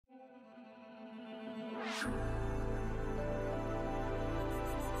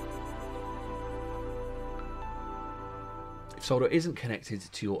If Soldo isn't connected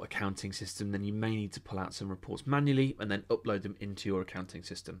to your accounting system, then you may need to pull out some reports manually and then upload them into your accounting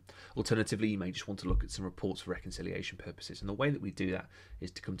system. Alternatively, you may just want to look at some reports for reconciliation purposes. And the way that we do that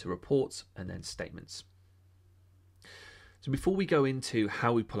is to come to reports and then statements. So before we go into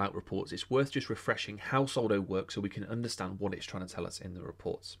how we pull out reports, it's worth just refreshing how Soldo works so we can understand what it's trying to tell us in the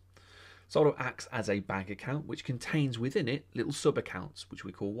reports. Soldo acts as a bank account which contains within it little sub-accounts which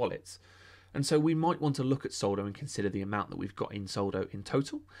we call wallets. And so we might want to look at Soldo and consider the amount that we've got in Soldo in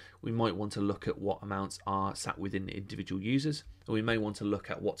total. We might want to look at what amounts are sat within individual users, and we may want to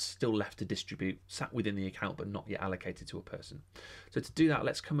look at what's still left to distribute, sat within the account but not yet allocated to a person. So to do that,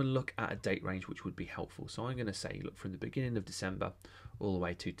 let's come and look at a date range which would be helpful. So I'm going to say look from the beginning of December all the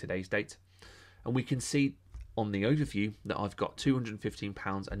way to today's date, and we can see on the overview that I've got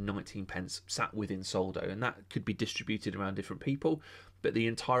 £215.19 sat within Soldo, and that could be distributed around different people, but the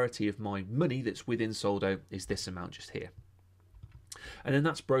entirety of my money that's within Soldo is this amount just here. And then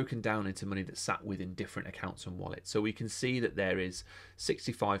that's broken down into money that's sat within different accounts and wallets. So we can see that there is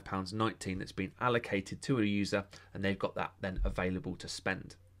 £65.19 that's been allocated to a user, and they've got that then available to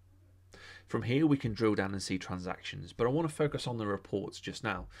spend. From here we can drill down and see transactions, but I want to focus on the reports just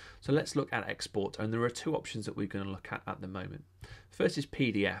now. So let's look at export, and there are two options that we're going to look at the moment. First is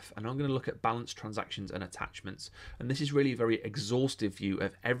PDF, and I'm going to look at balance transactions and attachments, and this is really a very exhaustive view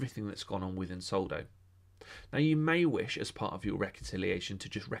of everything that's gone on within Soldo. Now you may wish as part of your reconciliation to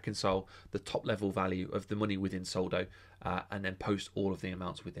just reconcile the top level value of the money within Soldo and then post all of the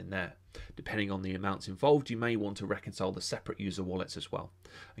amounts within there. Depending on the amounts involved, you may want to reconcile the separate user wallets as well.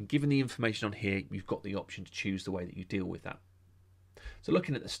 And given the information on here, you've got the option to choose the way that you deal with that. So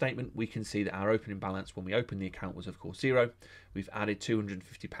looking at the statement, we can see that our opening balance when we opened the account was of course £0. We've added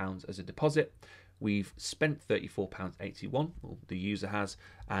 £250 as a deposit. We've spent £34.81, or the user has,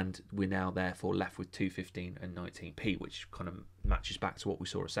 and we're now therefore left with £215 and 19p, which kind of matches back to what we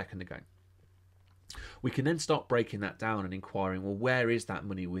saw a second ago. We can then start breaking that down and inquiring, well, where is that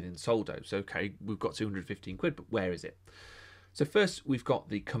money within Soldo? So, okay, we've got 215 quid, but where is it? So first, we've got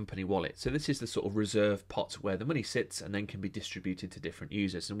the company wallet. So this is the sort of reserve pot where the money sits and then can be distributed to different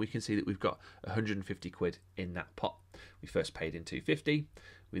users. And we can see that we've got 150 quid in that pot. We first paid in 250.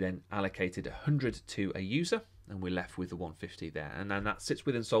 We then allocated 100 to a user, and we're left with the 150 there. And then that sits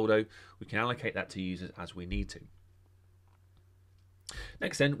within Soldo. We can allocate that to users as we need to.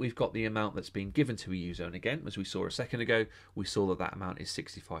 Next then, we've got the amount that's been given to a user, and again, as we saw a second ago, we saw that that amount is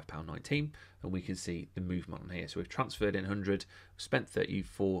 £65.19, and we can see the movement on here. So we've transferred in 100, spent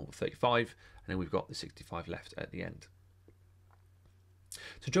 34 or 35, and then we've got the 65 left at the end.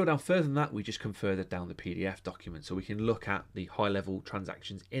 To drill down further than that, we just come further down the PDF document, so we can look at the high-level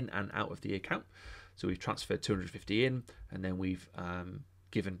transactions in and out of the account. So we've transferred 250 in, and then we've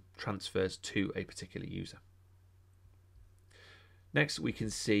given transfers to a particular user. Next, we can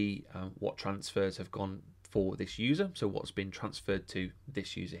see what transfers have gone for this user, so what's been transferred to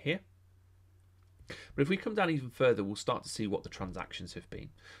this user here. But if we come down even further, we'll start to see what the transactions have been.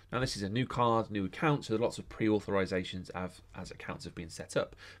 Now, this is a new card, new account, so there are lots of pre-authorizations as accounts have been set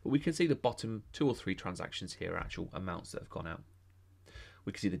up. But we can see the bottom 2 or 3 transactions here are actual amounts that have gone out.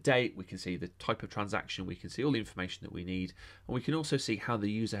 We can see the date, we can see the type of transaction, we can see all the information that we need, and we can also see how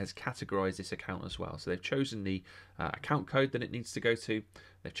the user has categorized this account as well. So they've chosen the account code that it needs to go to,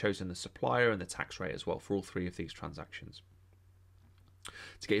 they've chosen the supplier and the tax rate as well for all 3 of these transactions.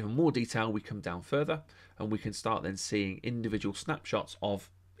 To get even more detail, we come down further and we can start then seeing individual snapshots of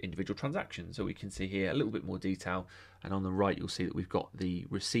individual transactions. So we can see here a little bit more detail, and on the right you'll see that we've got the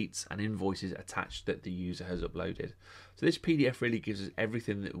receipts and invoices attached that the user has uploaded. So this PDF really gives us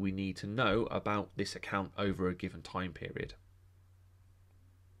everything that we need to know about this account over a given time period.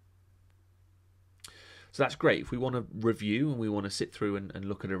 So that's great. If we want to review and we want to sit through and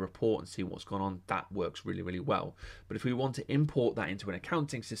look at a report and see what's gone on, that works really, really well. But if we want to import that into an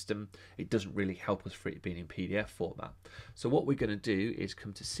accounting system, it doesn't really help us for it being in PDF format. So what we're going to do is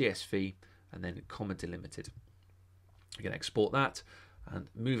come to CSV and then comma delimited. We're going to export that and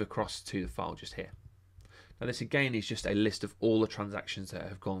move across to the file just here. Now this again is just a list of all the transactions that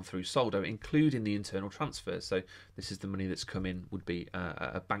have gone through Soldo, including the internal transfers. So this is the money that's come in, would be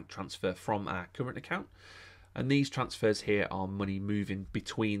a bank transfer from our current account. And these transfers here are money moving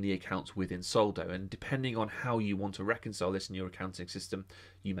between the accounts within Soldo. And depending on how you want to reconcile this in your accounting system,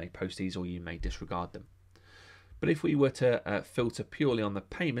 you may post these or you may disregard them. But if we were to filter purely on the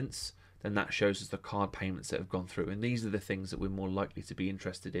payments, then that shows us the card payments that have gone through. And these are the things that we're more likely to be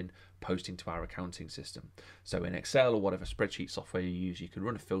interested in posting to our accounting system. So in Excel or whatever spreadsheet software you use, you can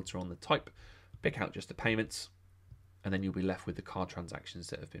run a filter on the type, pick out just the payments, and then you'll be left with the card transactions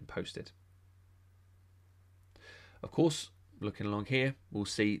that have been posted. Of course, looking along here, we'll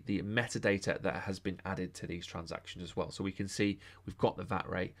see the metadata that has been added to these transactions as well. So we can see we've got the VAT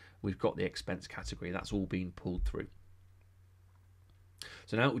rate, we've got the expense category, that's all been pulled through.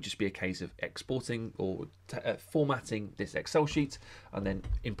 So now it would just be a case of exporting or formatting this Excel sheet and then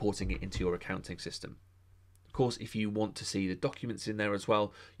importing it into your accounting system. Of course, if you want to see the documents in there as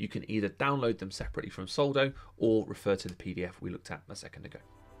well, you can either download them separately from Soldo or refer to the PDF we looked at a second ago.